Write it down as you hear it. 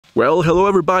Well, hello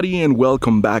everybody and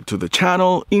welcome back to the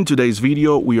channel. In today's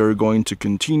video, we are going to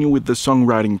continue with the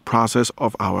songwriting process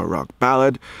of our rock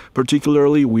ballad.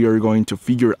 Particularly, we are going to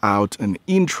figure out an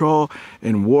intro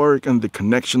and work on the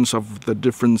connections of the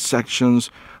different sections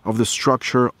of the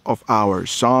structure of our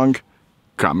song.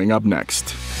 Coming up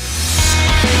next.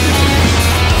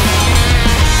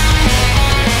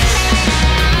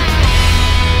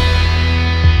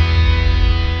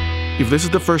 If this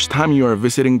is the first time you are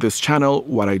visiting this channel,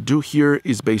 what I do here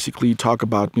is basically talk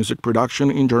about music production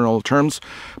in general terms.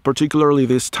 Particularly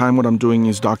this time what I'm doing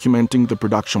is documenting the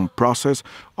production process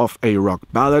of a rock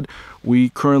ballad. We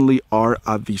currently are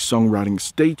at the songwriting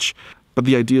stage, but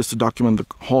the idea is to document the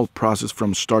whole process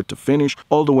from start to finish,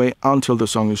 all the way until the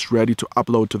song is ready to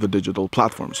upload to the digital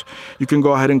platforms. You can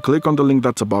go ahead and click on the link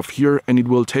that's above here and it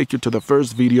will take you to the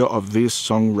first video of this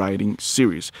songwriting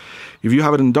series. If you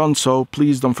haven't done so,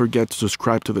 please don't forget to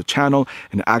subscribe to the channel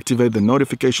and activate the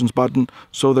notifications button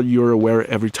so that you're aware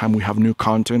every time we have new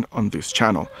content on this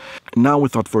channel. Now,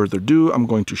 without further ado, I'm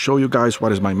going to show you guys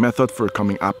what is my method for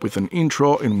coming up with an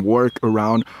intro and work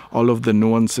around all of the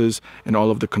nuances and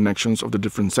all of the connections of the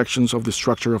different sections of the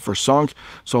structure of our song.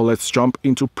 So let's jump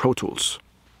into Pro Tools.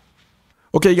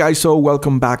 Okay guys, so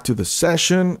welcome back to the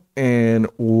session, and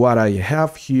what I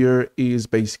have here is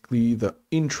basically the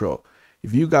intro.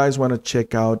 If you guys want to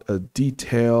check out a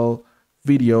detailed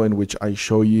video in which I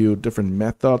show you different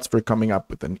methods for coming up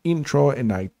with an intro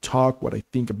and I talk what I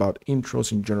think about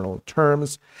intros in general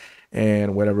terms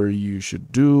and whatever you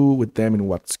should do with them and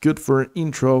what's good for an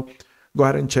intro, go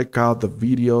ahead and check out the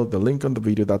video, the link on the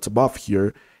video that's above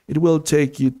here. It will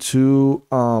take you to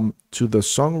the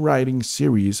songwriting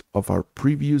series of our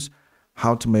previous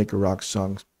How to Make a Rock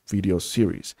Song video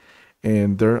series.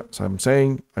 And there, as I'm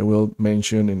saying, I will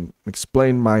mention and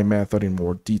explain my method in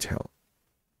more detail.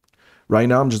 Right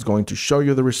now, I'm just going to show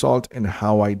you the result and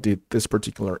how I did this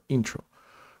particular intro,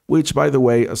 which, by the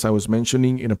way, as I was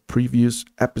mentioning in a previous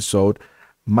episode,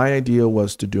 my idea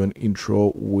was to do an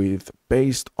intro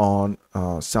based on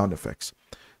sound effects.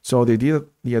 So the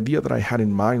idea that I had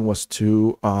in mind was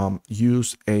to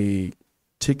use a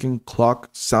ticking clock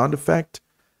sound effect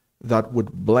that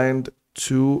would blend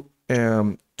to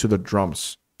the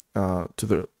drums, in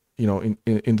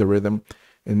the rhythm,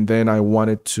 and then I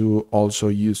wanted to also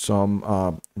use some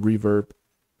reverb,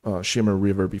 shimmer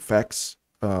reverb effects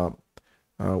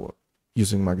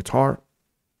using my guitar.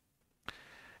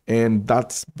 And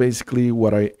that's basically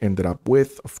what I ended up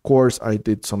with. Of course, I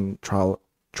did some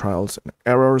trials and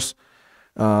errors,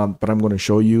 but I'm going to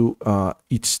show you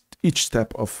each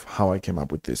step of how I came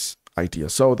up with this idea.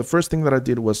 So the first thing that I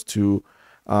did was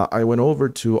I went over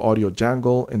to Audio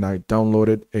Jungle and I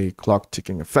downloaded a clock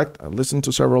ticking effect. I listened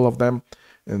to several of them,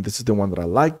 and this is the one that I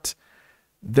liked.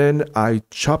 Then I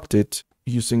chopped it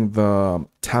using the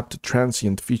tapped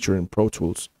transient feature in Pro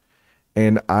Tools,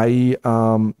 and I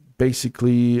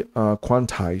basically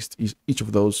quantized each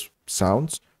of those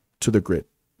sounds to the grid.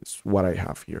 Is what I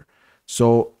have here.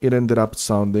 So it ended up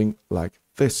sounding like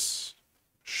this.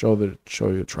 Show you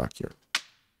the track here.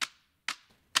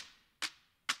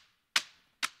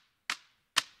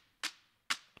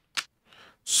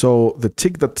 So the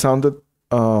tick that sounded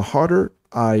harder,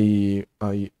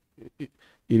 it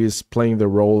is playing the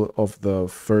role of the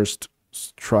first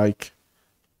strike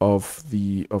of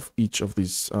each of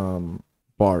these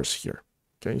bars here.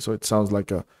 Okay, so it sounds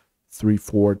like a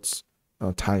 3/4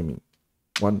 timing.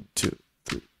 1, 2,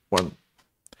 3, 1,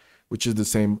 which is the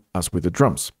same as with the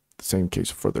drums. The same case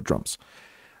for the drums.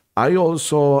 I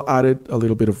also added a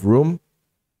little bit of reverb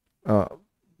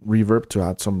to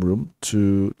add some room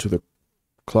to the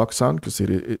clock sound because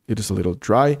it is a little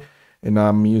dry, and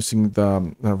I'm using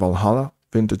the Valhalla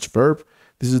vintage verb.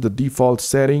 This is the default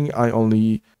setting. I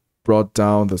only brought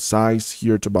down the size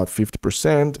here to about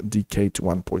 50%, decay to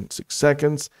 1.6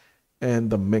 seconds,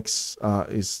 and the mix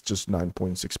is just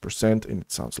 9.6%, and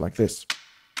it sounds like this.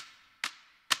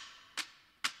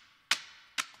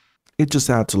 It just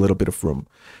adds a little bit of room.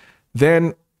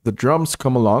 Then the drums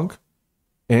come along,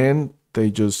 and they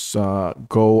just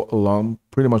go along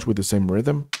pretty much with the same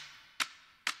rhythm,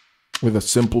 with a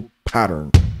simple pattern.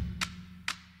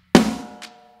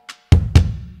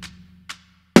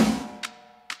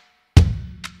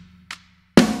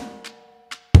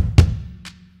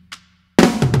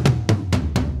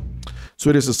 So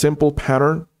it is a simple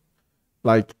pattern,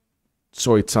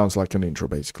 so it sounds like an intro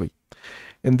basically.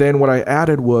 And then what I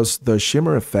added was the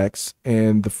shimmer effects,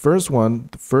 and the first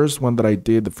one that I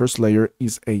did, the first layer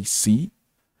is a C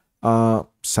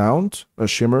sound, a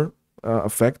shimmer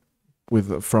effect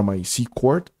from a C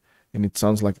chord, and it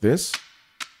sounds like this.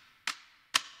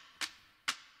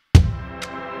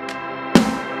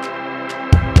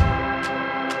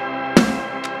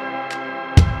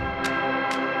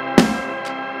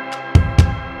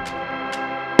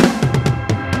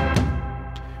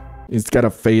 It's got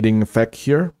a fading effect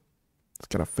here. It's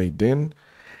got a fade in.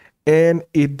 And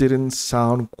it didn't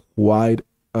sound quite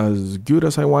as good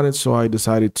as I wanted, so I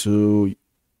decided to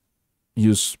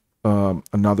use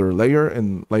another layer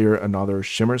and layer another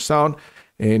shimmer sound,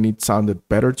 and it sounded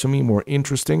better to me, more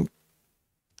interesting.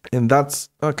 And that's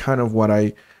kind of what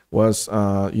I was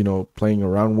playing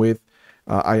around with.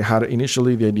 I had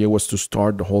initially the idea was to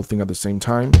start the whole thing at the same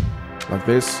time, like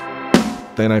this.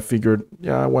 Then I figured,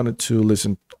 yeah, I wanted to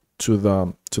listen to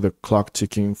the clock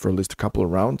ticking for at least a couple of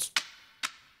rounds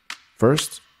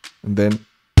first, and then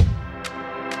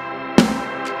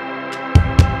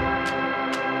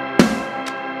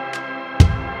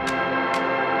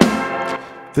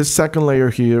this second layer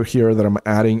here that I'm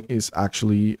adding is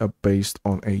actually based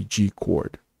on a G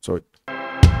chord. So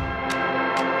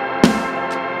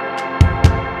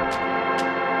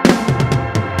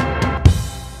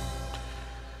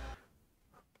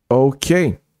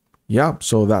okay, yeah,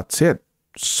 so that's it.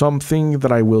 Something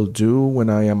that I will do when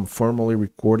I am formally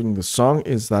recording the song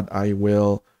is that I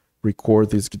will record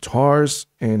these guitars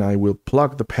and I will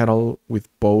plug the pedal with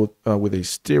both with a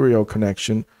stereo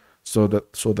connection, so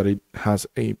that it has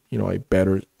a a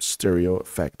better stereo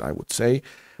effect, I would say.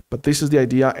 But this is the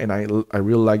idea, and I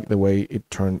really like the way it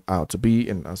turned out to be.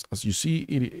 And as you see,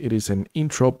 it is an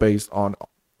intro based on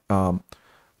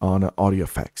audio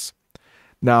effects.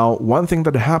 Now, one thing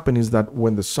that happened is that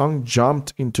when the song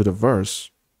jumped into the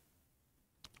verse,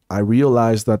 I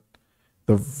realized that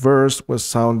the verse was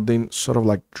sounding sort of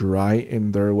like dry,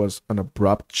 and there was an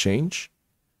abrupt change.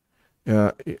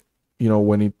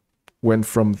 When it went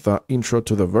from the intro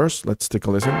to the verse. Let's take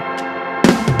a listen.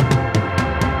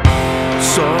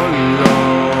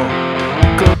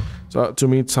 So to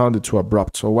me, it sounded too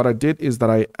abrupt. So what I did is that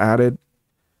I added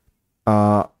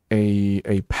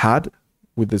a pad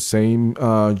with the same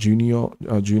Juno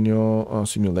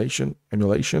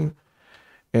emulation,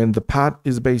 and the pad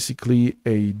is basically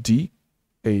a D,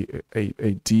 a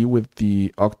D with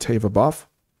the octave above.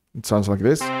 It sounds like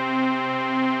this.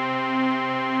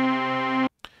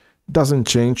 Doesn't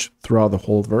change throughout the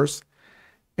whole verse,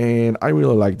 and I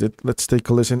really liked it. Let's take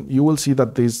a listen. You will see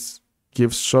that this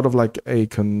gives sort of like a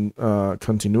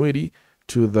continuity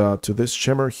to this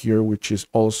shimmer here, which is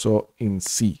also in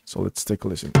C. So let's take a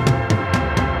listen.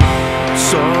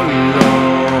 Solo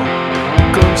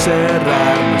con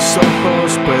cerrar mis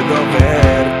ojos puedo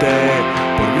verte,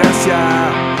 por gracia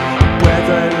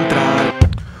puedo entrar.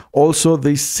 Also,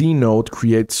 this C note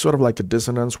creates sort of like a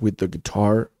dissonance with the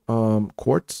guitar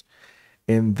chords,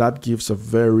 and that gives a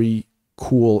very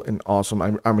cool and awesome,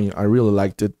 I mean, I really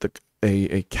liked it,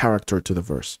 a character to the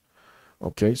verse.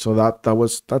 Okay, so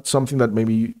that's something that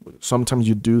maybe sometimes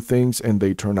you do things and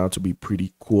they turn out to be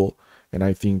pretty cool, and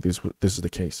I think this is the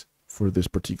case for this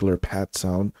particular pad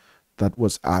sound that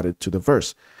was added to the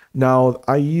verse. Now,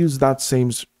 I use that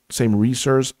same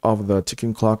resource of the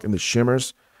ticking clock and the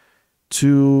shimmers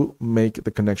to make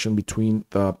the connection between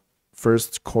the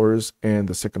first chorus and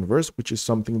the second verse, which is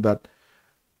something that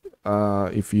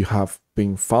if you have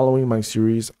been following my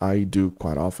series, I do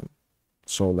quite often.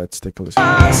 So let's take a listen.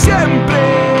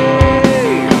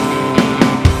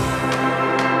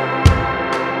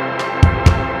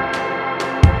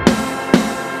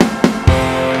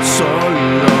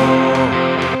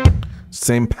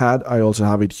 Same pad, I also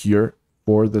have it here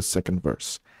for the second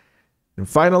verse. And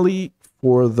finally,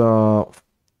 for the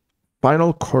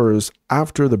final chorus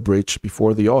after the bridge,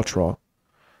 before the outro,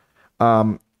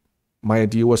 my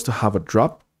idea was to have a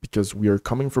drop because we are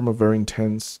coming from a very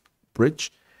intense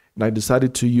bridge, and I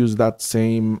decided to use that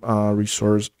same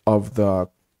resource of the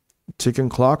ticking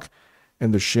clock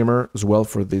and the shimmer as well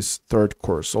for this third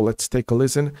chorus. So let's take a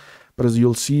listen. But as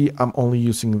you'll see, I'm only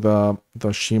using the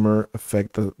shimmer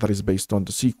effect that is based on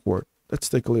the C chord. Let's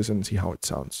take a listen and see how it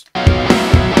sounds.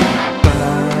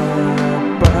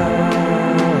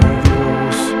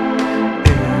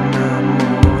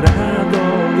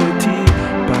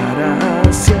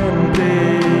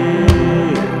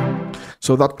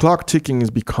 So that clock ticking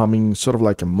is becoming sort of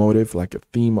like a motive, like a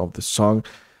theme of the song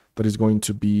that is going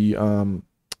to be an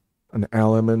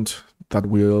element that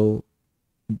will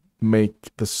make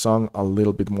the song a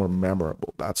little bit more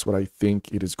memorable. That's what I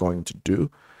think it is going to do.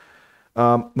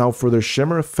 Now for the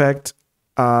shimmer effect,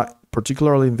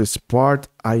 particularly in this part,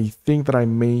 I think that I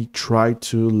may try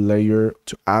to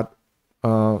add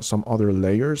some other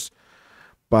layers,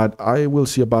 but I will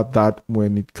see about that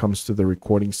when it comes to the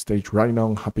recording stage. Right now,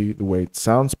 I'm happy the way it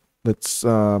sounds. Let's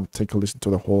take a listen to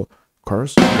the whole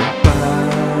chorus.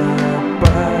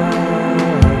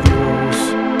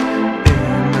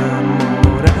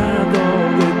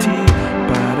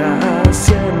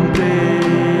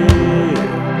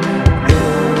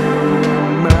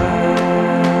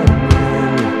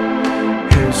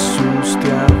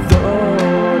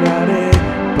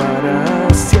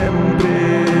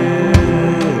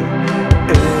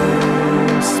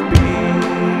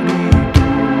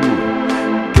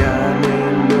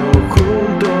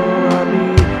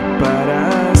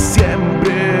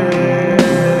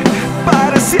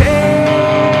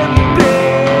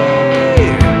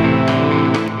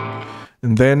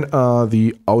 then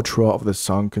the outro of the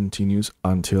song continues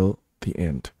until the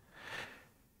end.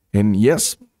 And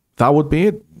yes, that would be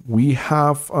it. We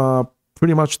have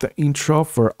pretty much the intro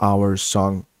for our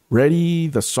song ready.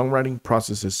 The songwriting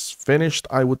process is finished,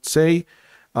 I would say.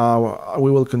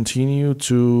 We will continue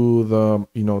to the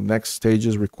next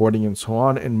stages, recording and so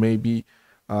on, and maybe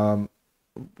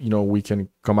we can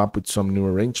come up with some new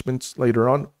arrangements later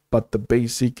on. But the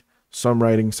basic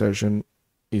songwriting session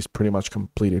is pretty much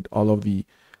completed. All of the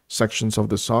sections of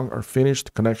the song are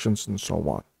finished, connections and so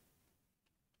on.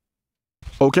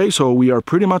 Okay, so we are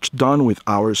pretty much done with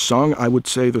our song. I would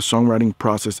say the songwriting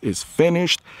process is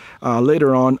finished.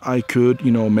 Later on, I could,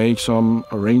 make some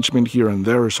arrangement here and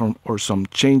there or some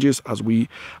changes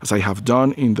as I have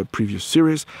done in the previous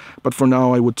series. But for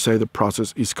now, I would say the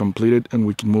process is completed and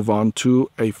we can move on to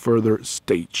a further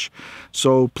stage.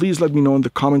 So please let me know in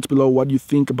the comments below what you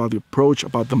think about the approach,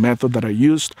 about the method that I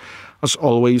used. As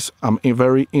always, I'm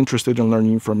very interested in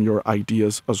learning from your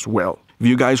ideas as well. If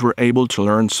you guys were able to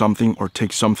learn something or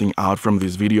take something out from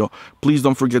this video, please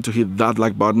don't forget to hit that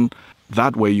like button.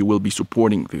 That way you will be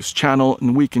supporting this channel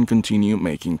and we can continue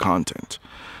making content.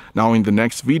 Now in the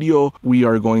next video, we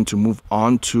are going to move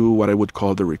on to what I would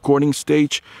call the recording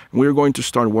stage. We're going to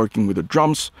start working with the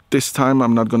drums. This time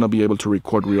I'm not going to be able to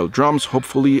record real drums.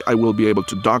 Hopefully I will be able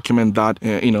to document that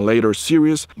in a later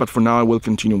series. But for now I will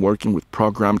continue working with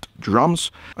programmed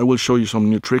drums. I will show you some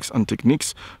new tricks and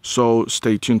techniques. So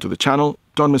stay tuned to the channel.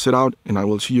 Don't miss it out and I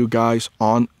will see you guys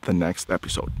on the next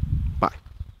episode.